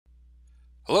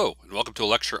Hello, and welcome to a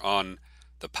lecture on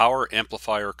the power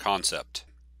amplifier concept.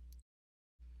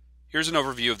 Here's an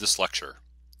overview of this lecture.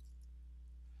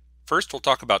 First, we'll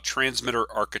talk about transmitter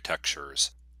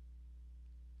architectures.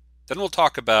 Then we'll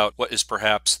talk about what is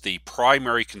perhaps the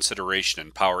primary consideration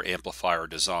in power amplifier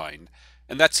design,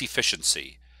 and that's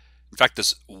efficiency. In fact,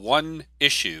 this one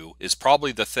issue is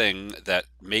probably the thing that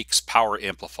makes power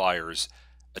amplifiers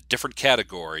a different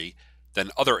category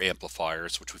than other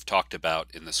amplifiers, which we've talked about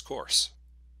in this course.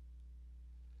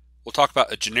 We'll talk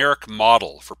about a generic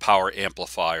model for power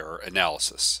amplifier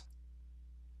analysis.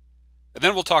 And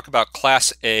then we'll talk about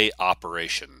Class A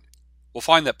operation. We'll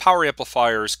find that power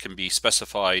amplifiers can be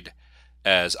specified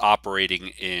as operating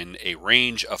in a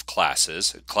range of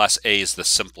classes. Class A is the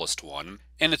simplest one,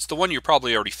 and it's the one you're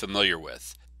probably already familiar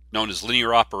with, known as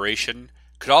linear operation.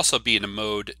 Could also be in a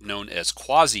mode known as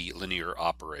quasi-linear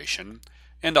operation,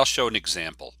 and I'll show an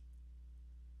example.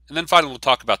 And then finally we'll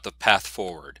talk about the path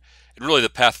forward. And really the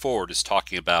path forward is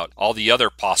talking about all the other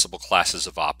possible classes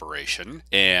of operation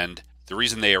and the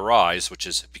reason they arise, which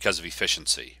is because of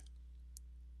efficiency.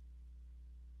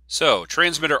 So,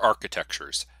 transmitter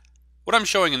architectures. What I'm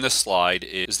showing in this slide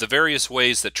is the various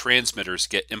ways that transmitters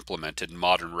get implemented in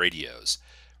modern radios,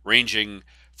 ranging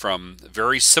from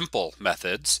very simple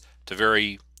methods to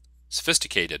very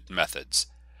sophisticated methods.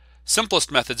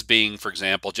 Simplest methods being, for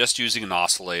example, just using an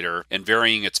oscillator and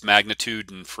varying its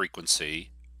magnitude and frequency,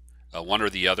 one or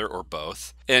the other or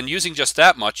both. And using just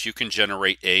that much, you can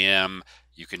generate AM,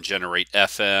 you can generate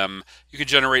FM, you can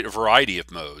generate a variety of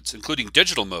modes, including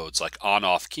digital modes like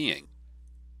on-off keying.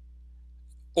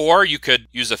 Or you could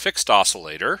use a fixed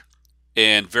oscillator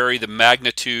and vary the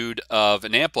magnitude of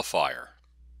an amplifier.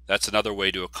 That's another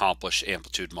way to accomplish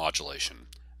amplitude modulation,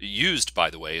 used, by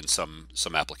the way, in some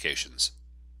applications.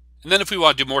 And then if we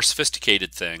want to do more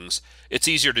sophisticated things, it's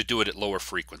easier to do it at lower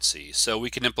frequency. So we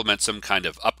can implement some kind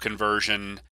of up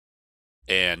conversion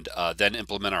and then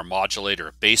implement our modulator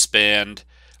at baseband.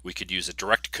 We could use a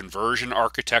direct conversion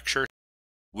architecture.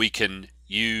 We can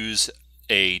use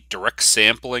a direct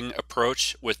sampling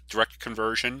approach with direct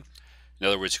conversion. In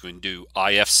other words, we can do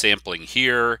IF sampling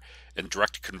here and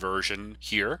direct conversion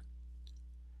here.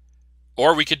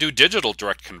 Or we could do digital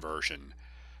direct conversion.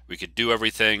 We could do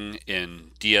everything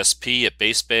in DSP at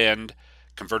baseband,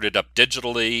 convert it up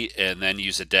digitally, and then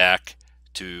use a DAC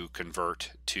to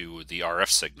convert to the RF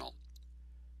signal.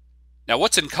 Now,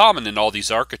 what's in common in all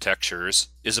these architectures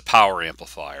is a power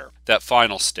amplifier, that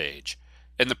final stage.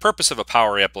 And the purpose of a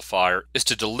power amplifier is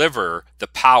to deliver the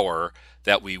power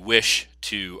that we wish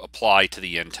to apply to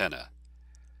the antenna.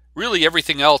 Really,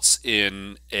 everything else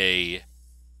in a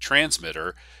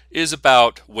transmitter is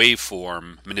about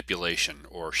waveform manipulation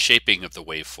or shaping of the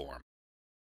waveform.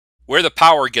 Where the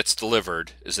power gets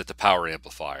delivered is at the power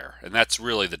amplifier, and that's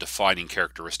really the defining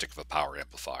characteristic of a power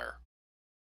amplifier.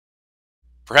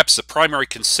 Perhaps the primary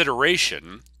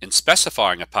consideration in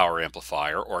specifying a power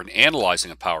amplifier or in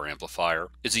analyzing a power amplifier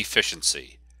is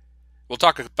efficiency. We'll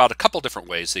talk about a couple different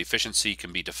ways the efficiency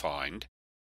can be defined,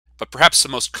 but perhaps the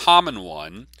most common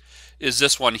one is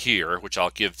this one here, which I'll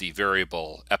give the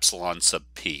variable epsilon sub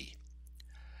p.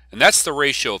 And that's the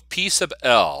ratio of P sub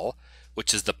L,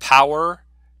 which is the power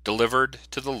delivered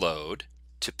to the load,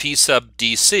 to P sub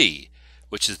DC,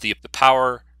 which is the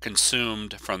power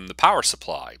consumed from the power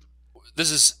supply.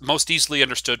 This is most easily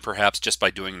understood perhaps just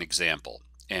by doing an example.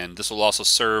 And this will also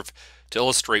serve to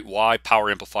illustrate why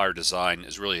power amplifier design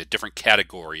is really a different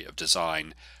category of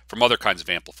design from other kinds of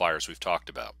amplifiers we've talked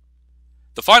about.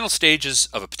 The final stages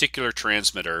of a particular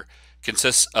transmitter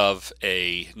consists of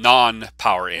a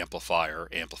non-power amplifier.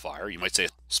 You might say a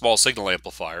small signal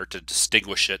amplifier to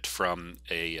distinguish it from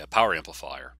a power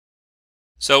amplifier.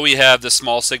 So we have the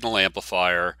small signal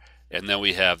amplifier, and then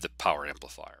we have the power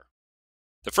amplifier.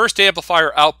 The first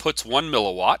amplifier outputs 1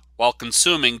 milliwatt while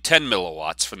consuming 10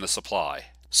 milliwatts from the supply.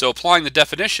 So applying the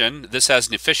definition, this has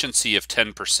an efficiency of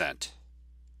 10%.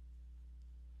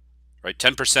 Right,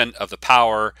 10% of the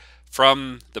power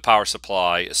from the power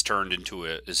supply is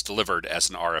delivered as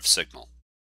an RF signal.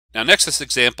 Now next, this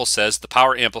example says the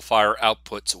power amplifier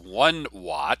outputs 1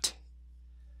 watt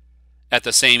at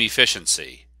the same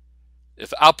efficiency.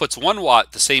 If it outputs 1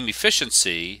 watt the same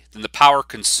efficiency, then the power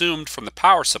consumed from the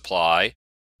power supply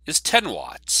is 10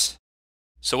 watts.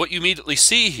 So what you immediately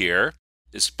see here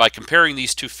is, by comparing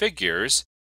these two figures,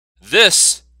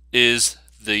 this is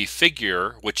the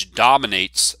figure which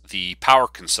dominates the power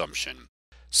consumption.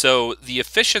 So the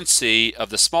efficiency of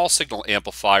the small signal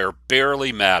amplifier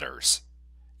barely matters.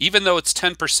 Even though it's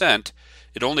 10%,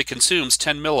 it only consumes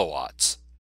 10 milliwatts.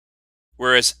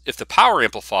 Whereas if the power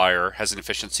amplifier has an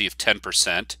efficiency of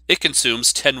 10%, it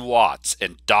consumes 10 watts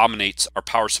and dominates our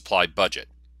power supply budget.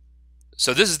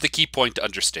 So this is the key point to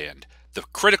understand. The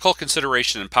critical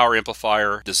consideration in power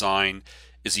amplifier design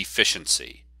is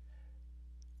efficiency.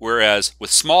 Whereas with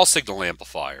small signal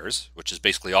amplifiers, which is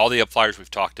basically all the amplifiers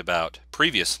we've talked about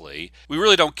previously, we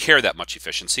really don't care that much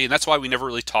efficiency, and that's why we never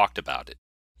really talked about it.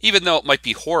 Even though it might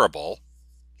be horrible,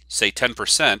 say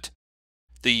 10%,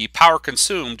 the power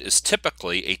consumed is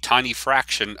typically a tiny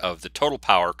fraction of the total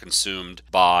power consumed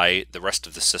by the rest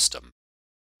of the system.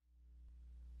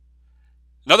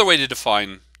 Another way to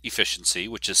define efficiency,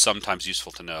 which is sometimes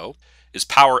useful to know, is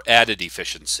power added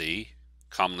efficiency,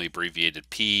 commonly abbreviated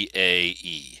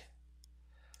PAE.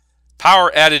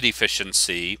 Power added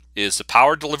efficiency is the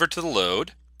power delivered to the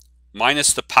load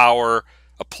minus the power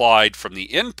applied from the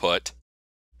input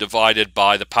divided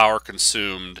by the power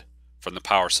consumed from the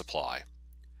power supply.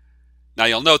 Now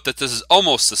you'll note that this is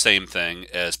almost the same thing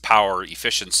as power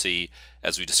efficiency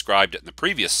as we described it in the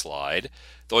previous slide.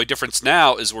 The only difference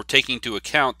now is we're taking into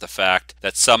account the fact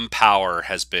that some power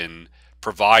has been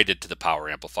provided to the power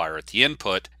amplifier at the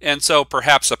input, and so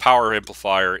perhaps a power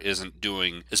amplifier isn't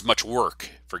doing as much work,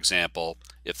 for example,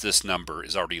 if this number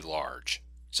is already large.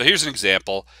 So here's an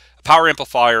example. A power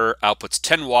amplifier outputs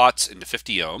 10 watts into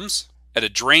 50 ohms. At a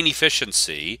drain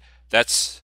efficiency,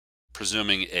 that's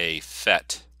presuming a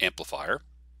FET amplifier,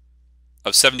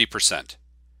 of 70%.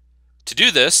 To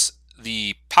do this,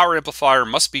 the power amplifier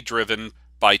must be driven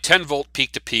by 10 volt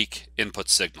peak-to-peak input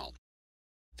signal.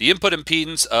 The input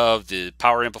impedance of the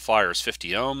power amplifier is 50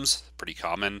 ohms, pretty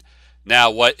common.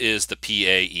 Now what is the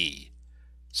PAE?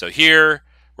 So here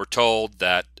we're told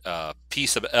that P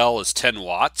sub L is 10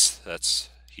 watts, that's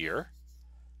here.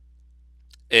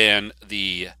 And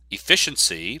the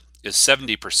efficiency is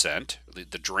 70%,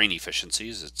 the drain efficiency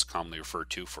as it's commonly referred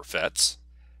to for FETs,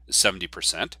 is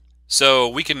 70%. So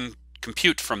we can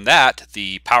compute from that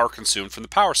the power consumed from the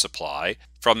power supply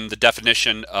from the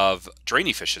definition of drain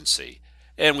efficiency.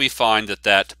 And we find that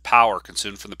that power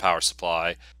consumed from the power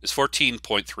supply is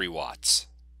 14.3 watts.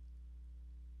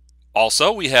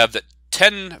 Also, we have that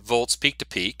 10 volts peak to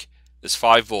peak is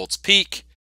 5 volts peak,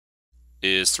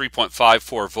 is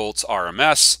 3.54 volts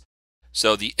RMS.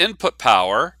 So the input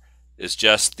power is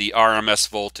just the RMS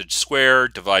voltage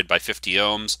squared divided by 50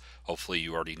 ohms. Hopefully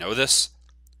you already know this,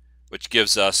 which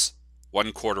gives us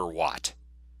 1/4 watt.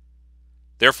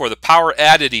 Therefore, the power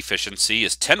added efficiency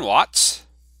is 10 watts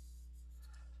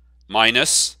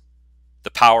minus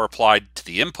the power applied to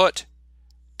the input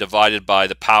divided by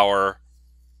the power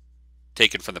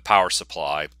taken from the power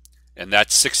supply, and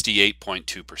that's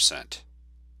 68.2%.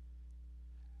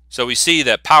 So we see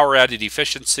that power added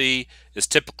efficiency is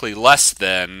typically less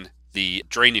than the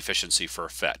drain efficiency for a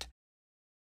FET.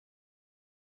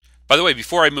 By the way,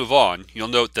 before I move on, you'll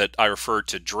note that I referred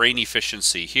to drain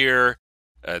efficiency here,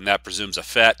 and that presumes a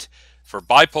FET. For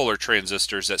bipolar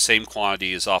transistors, that same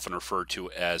quantity is often referred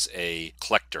to as a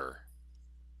collector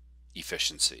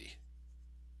efficiency.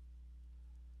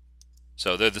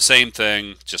 So they're the same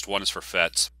thing, just one is for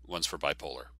FETs, one's for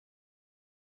bipolar.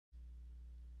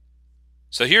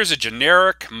 So here's a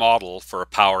generic model for a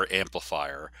power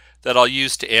amplifier that I'll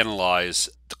use to analyze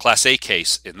the Class A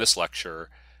case in this lecture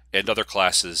and other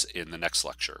classes in the next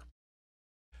lecture.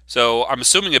 So I'm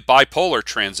assuming a bipolar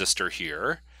transistor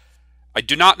here. I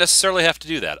do not necessarily have to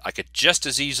do that. I could just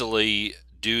as easily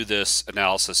do this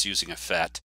analysis using a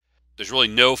FET. There's really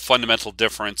no fundamental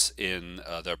difference in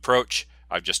the approach.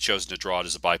 I've just chosen to draw it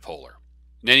as a bipolar.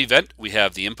 In any event, we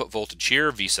have the input voltage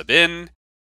here, V sub in.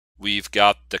 We've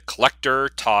got the collector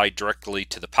tied directly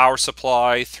to the power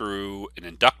supply through an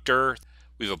inductor.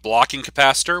 We have a blocking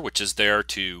capacitor, which is there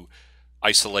to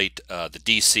isolate the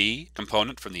DC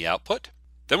component from the output.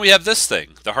 Then we have this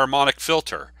thing, the harmonic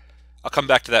filter. I'll come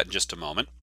back to that in just a moment.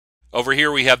 Over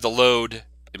here we have the load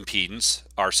impedance,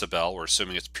 R sub L, we're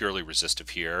assuming it's purely resistive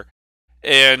here,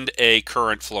 and a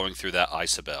current flowing through that I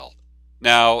sub L.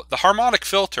 Now, the harmonic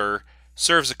filter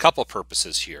serves a couple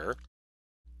purposes here.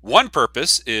 One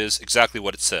purpose is exactly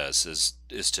what it says,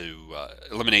 is to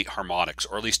eliminate harmonics,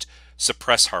 or at least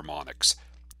suppress harmonics.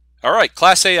 All right,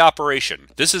 Class A operation.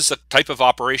 This is a type of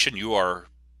operation you are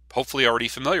hopefully already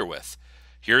familiar with.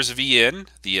 Here's V in,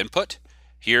 the input.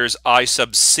 Here's I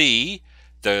sub C,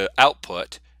 the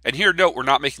output. And here, note, we're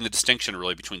not making the distinction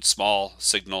really between small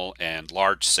signal and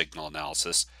large signal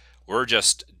analysis. We're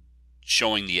just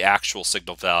showing the actual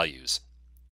signal values.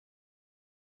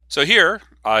 So here,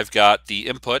 I've got the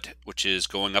input, which is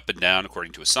going up and down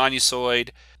according to a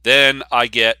sinusoid. Then I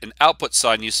get an output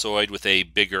sinusoid with a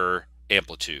bigger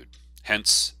amplitude,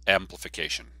 hence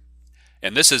amplification.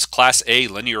 And this is Class A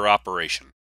linear operation.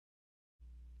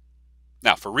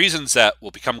 Now, for reasons that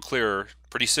will become clearer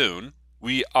pretty soon,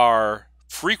 we are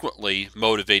frequently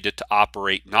motivated to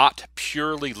operate not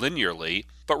purely linearly,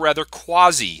 but rather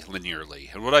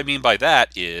quasi-linearly. And what I mean by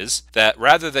that is that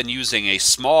rather than using a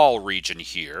small region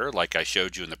here, like I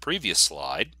showed you in the previous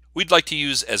slide, we'd like to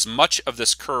use as much of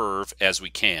this curve as we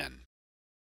can.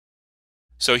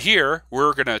 So here,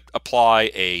 we're going to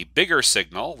apply a bigger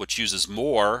signal, which uses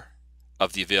more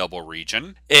of the available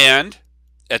region, and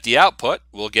at the output,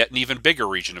 we'll get an even bigger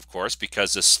region, of course,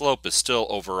 because the slope is still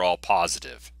overall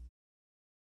positive.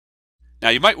 Now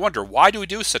you might wonder, why do we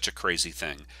do such a crazy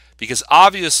thing? Because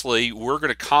obviously we're going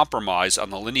to compromise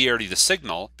on the linearity of the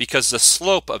signal because the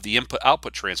slope of the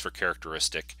input-output transfer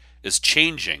characteristic is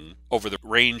changing over the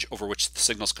range over which the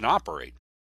signals can operate.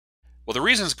 Well, the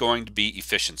reason is going to be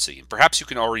efficiency, and perhaps you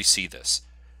can already see this.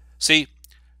 See,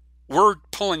 we're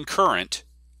pulling current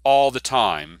all the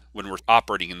time when we're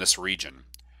operating in this region.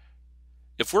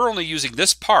 If we're only using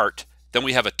this part, then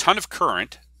we have a ton of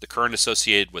current, the current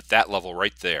associated with that level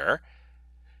right there,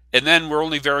 and then we're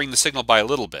only varying the signal by a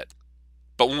little bit.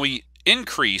 But when we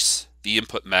increase the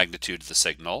input magnitude of the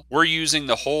signal, we're using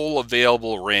the whole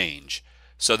available range.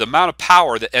 So the amount of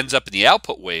power that ends up in the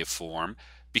output waveform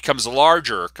becomes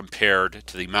larger compared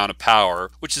to the amount of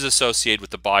power which is associated with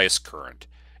the bias current,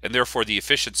 and therefore the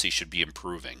efficiency should be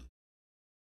improving.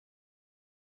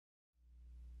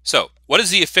 So, what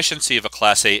is the efficiency of a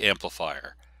Class A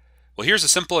amplifier? Well, here's a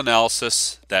simple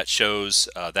analysis that shows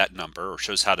that number, or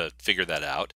shows how to figure that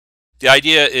out. The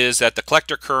idea is that the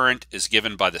collector current is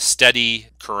given by the steady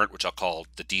current, which I'll call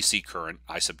the DC current,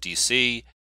 I sub DC.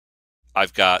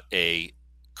 I've got a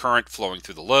current flowing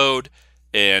through the load,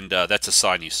 and that's a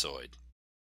sinusoid.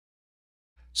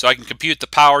 So I can compute the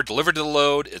power delivered to the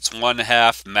load. It's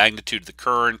 1/2 magnitude of the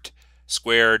current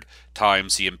squared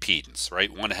times the impedance,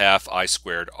 right? 1/2 I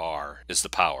squared R is the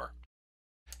power.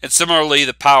 And similarly,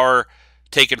 the power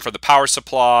taken from the power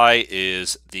supply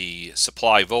is the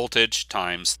supply voltage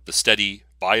times the steady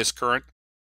bias current.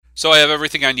 So I have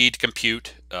everything I need to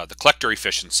compute the collector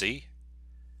efficiency.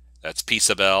 That's P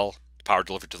sub L, power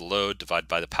delivered to the load, divided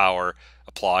by the power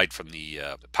applied from the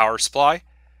power supply.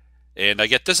 And I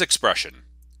get this expression.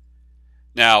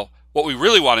 Now, what we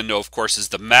really want to know, of course, is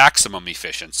the maximum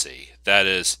efficiency. That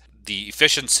is, the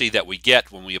efficiency that we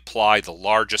get when we apply the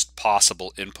largest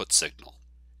possible input signal.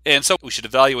 And so we should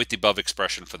evaluate the above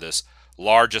expression for this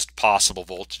largest possible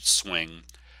voltage swing.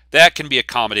 That can be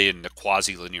accommodated in a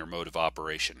quasi-linear mode of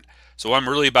operation. So what I'm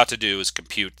really about to do is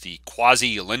compute the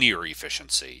quasi-linear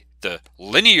efficiency. The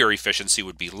linear efficiency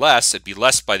would be less. It'd be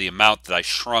less by the amount that I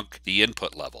shrunk the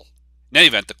input level. In any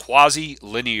event, the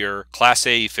quasi-linear Class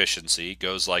A efficiency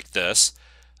goes like this.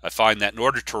 I find that in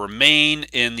order to remain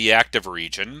in the active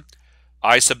region,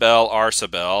 I sub L, R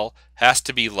sub L has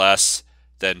to be less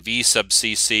than V sub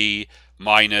CC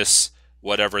minus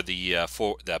whatever the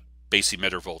base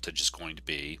emitter voltage is going to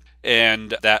be.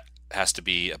 And that has to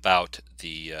be about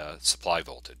the supply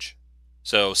voltage.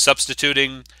 So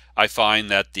substituting, I find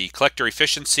that the collector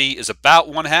efficiency is about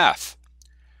 1/2,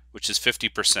 which is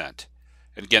 50%.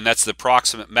 And again, that's the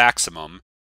approximate maximum.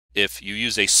 If you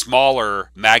use a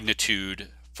smaller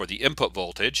magnitude for the input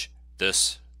voltage,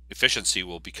 this efficiency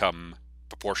will become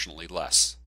proportionally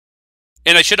less.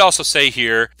 And I should also say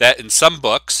here that in some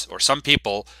books, or some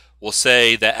people will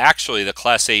say that actually the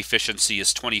Class A efficiency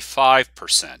is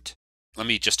 25%. Let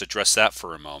me just address that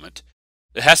for a moment.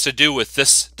 It has to do with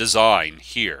this design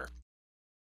here.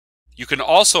 You can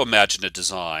also imagine a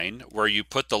design where you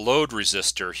put the load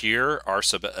resistor here, R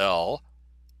sub L,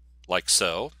 like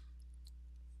so.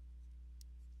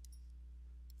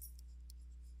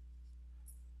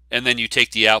 And then you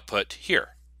take the output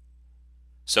here.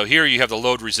 So here you have the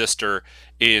load resistor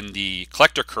in the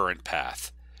collector current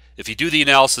path. If you do the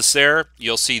analysis there,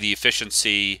 you'll see the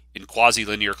efficiency in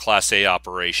quasi-linear Class A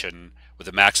operation with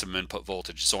a maximum input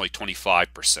voltage is only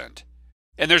 25%.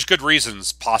 And there's good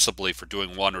reasons possibly for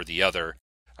doing one or the other.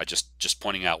 I just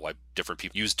pointing out why different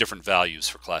people use different values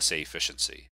for Class A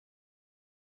efficiency.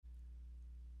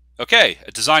 Okay,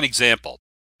 a design example.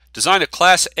 Design a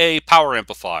Class A power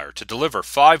amplifier to deliver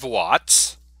 5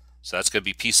 watts, so that's going to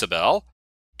be P sub L,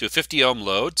 to a 50 ohm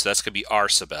load, so that's going to be R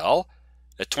sub L,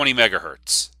 at 20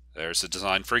 megahertz. There's the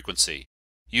design frequency.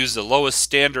 Use the lowest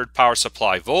standard power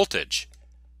supply voltage.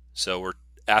 So we're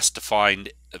asked to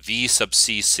find V sub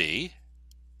CC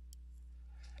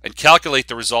and calculate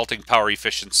the resulting power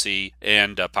efficiency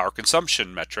and power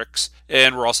consumption metrics.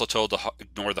 And we're also told to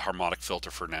ignore the harmonic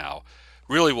filter for now.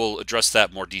 Really, we'll address that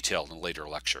in more detail in a later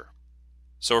lecture.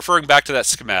 So referring back to that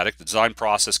schematic, the design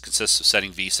process consists of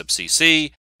setting V sub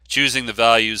CC, choosing the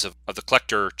values of the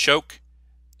collector choke,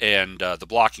 and the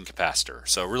blocking capacitor.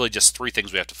 So really just three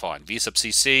things we have to find: V sub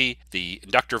CC, the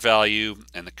inductor value,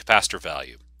 and the capacitor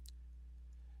value.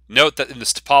 Note that in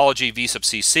this topology, V sub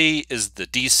CC is the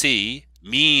DC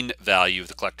mean value of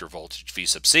the collector voltage V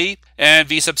sub C, and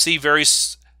V sub C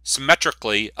varies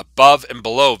symmetrically above and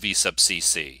below V sub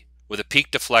CC, with a peak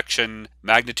deflection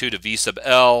magnitude of V sub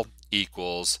L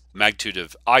equals magnitude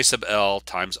of I sub L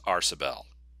times R sub L.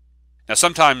 Now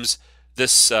sometimes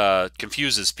this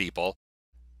confuses people.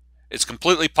 It's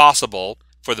completely possible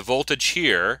for the voltage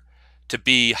here to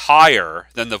be higher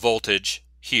than the voltage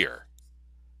here,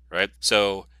 right?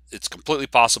 So it's completely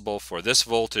possible for this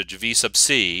voltage V sub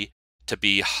C to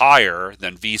be higher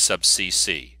than V sub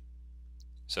CC.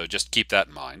 So just keep that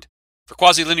in mind. For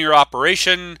quasi-linear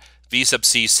operation, V sub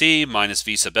CC minus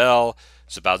V sub L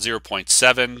is about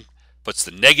 0.7, puts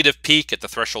the negative peak at the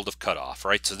threshold of cutoff,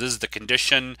 right? So this is the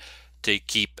condition to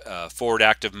keep forward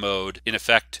active mode in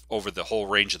effect over the whole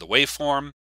range of the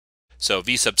waveform. So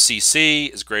V sub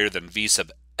CC is greater than V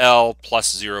sub L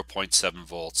plus 0.7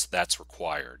 volts. That's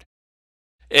required.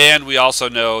 And we also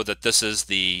know that this is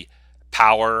the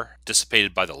power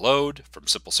dissipated by the load from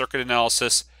simple circuit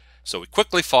analysis. So we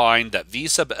quickly find that V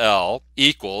sub L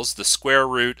equals the square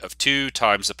root of 2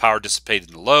 times the power dissipated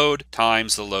in the load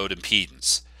times the load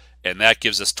impedance. And that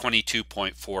gives us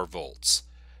 22.4 volts.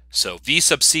 So V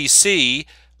sub CC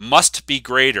must be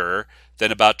greater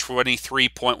than about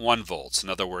 23.1 volts. In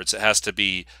other words, it has to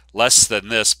be less than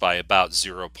this by about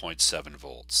 0.7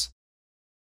 volts.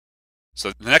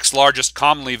 So the next largest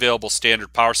commonly available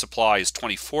standard power supply is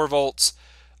 24 volts.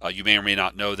 You may or may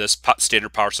not know this.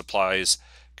 Standard power supplies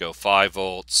go 5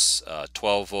 volts,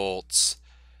 12 volts,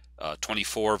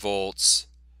 24 volts,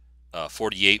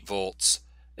 48 volts,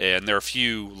 and there are a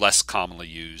few less commonly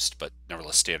used, but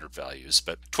nevertheless standard values.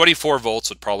 But 24 volts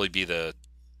would probably be the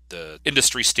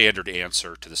industry standard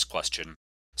answer to this question.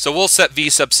 So we'll set V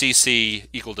sub CC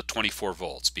equal to 24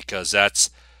 volts because that's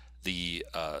the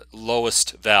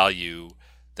lowest value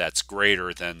that's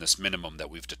greater than this minimum that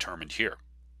we've determined here.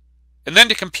 And then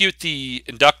to compute the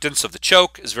inductance of the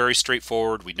choke is very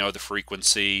straightforward. We know the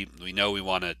frequency. We know we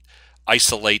want to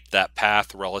isolate that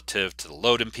path relative to the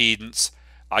load impedance.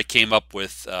 I came up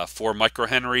with 4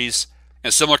 microhenries. And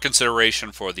a similar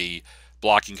consideration for the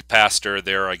blocking capacitor.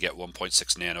 There I get 1.6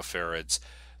 nanofarads.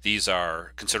 These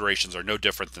considerations are no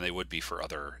different than they would be for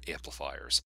other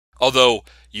amplifiers. Although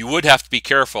you would have to be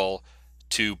careful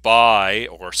to buy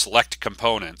or select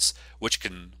components which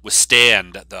can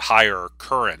withstand the higher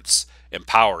currents and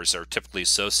powers that are typically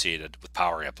associated with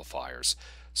power amplifiers.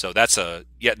 So that's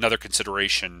yet another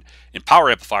consideration in power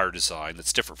amplifier design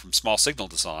that's different from small signal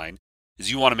design,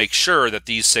 is you want to make sure that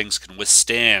these things can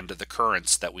withstand the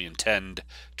currents that we intend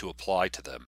to apply to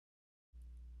them.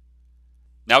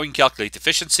 Now we can calculate the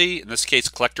efficiency. In this case,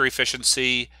 collector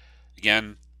efficiency.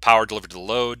 Again, power delivered to the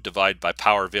load divided by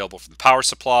power available from the power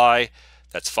supply.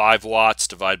 That's 5 watts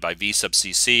divided by V sub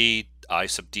CC, I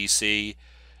sub DC.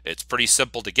 It's pretty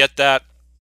simple to get that.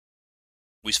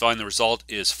 We find the result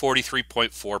is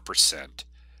 43.4%.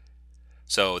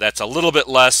 So that's a little bit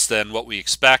less than what we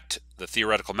expect the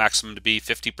theoretical maximum to be,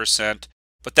 50%.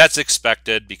 But that's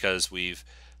expected because we've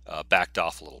backed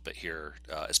off a little bit here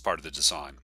as part of the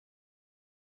design.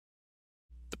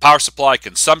 The power supply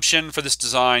consumption for this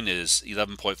design is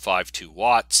 11.52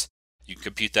 watts. You can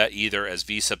compute that either as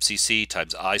V sub CC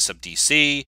times I sub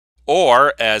DC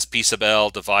or as P sub L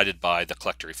divided by the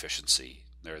collector efficiency.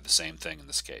 They're the same thing in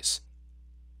this case.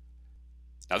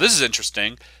 Now this is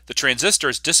interesting. The transistor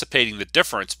is dissipating the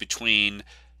difference between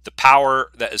the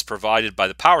power that is provided by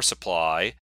the power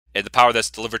supply and the power that's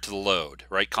delivered to the load,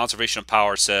 right? Conservation of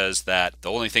power says that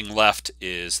the only thing left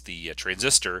is the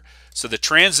transistor. So the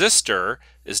transistor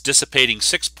is dissipating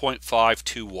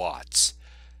 6.52 watts.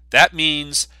 That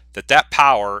means that that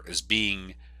power is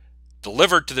being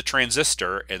delivered to the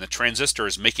transistor and the transistor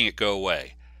is making it go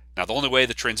away. Now the only way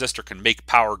the transistor can make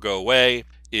power go away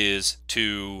is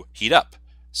to heat up.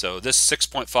 So this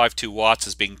 6.52 watts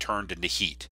is being turned into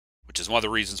heat, which is one of the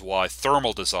reasons why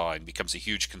thermal design becomes a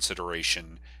huge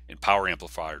consideration in power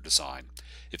amplifier design.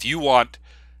 If you want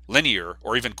linear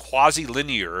or even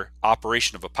quasi-linear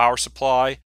operation of a power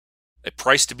supply, a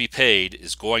price to be paid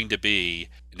is going to be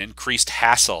an increased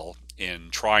hassle in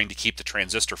trying to keep the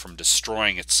transistor from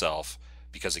destroying itself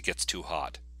because it gets too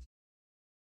hot.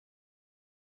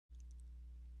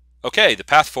 Okay, the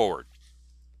path forward.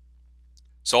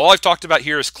 So all I've talked about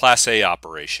here is Class A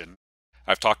operation.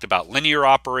 I've talked about linear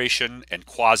operation and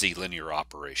quasi-linear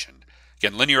operation.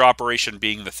 Again, linear operation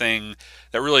being the thing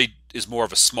that really is more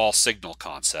of a small signal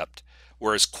concept,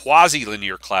 whereas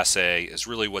quasi-linear Class A is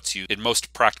really what's used in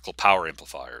most practical power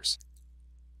amplifiers.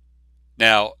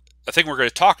 Now, a thing we're going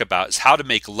to talk about is how to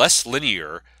make less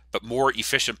linear but more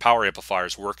efficient power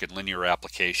amplifiers work in linear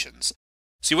applications.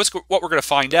 See, what we're going to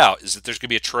find out is that there's going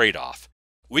to be a trade-off.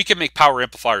 We can make power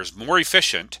amplifiers more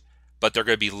efficient, but they're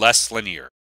going to be less linear.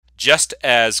 Just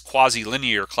as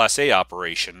quasi-linear Class A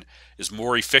operation is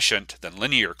more efficient than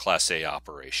linear Class A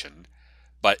operation,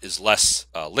 but is less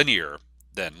linear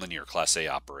than linear Class A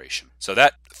operation. So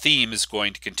that theme is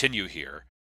going to continue here.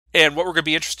 And what we're going to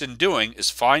be interested in doing is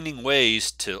finding ways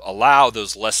to allow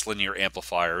those less linear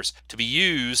amplifiers to be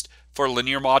used for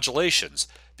linear modulations,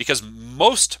 because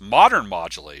most modern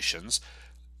modulations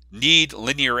need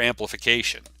linear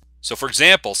amplification. So for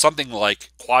example, something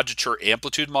like quadrature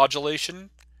amplitude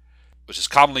modulation, which is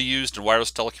commonly used in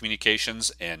wireless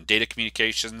telecommunications and data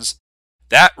communications,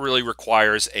 that really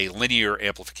requires a linear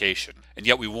amplification. And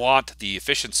yet we want the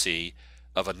efficiency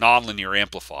of a nonlinear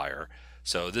amplifier.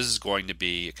 So this is going to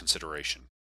be a consideration.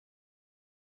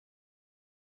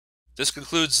 This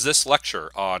concludes this lecture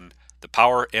on the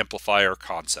power amplifier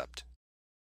concept.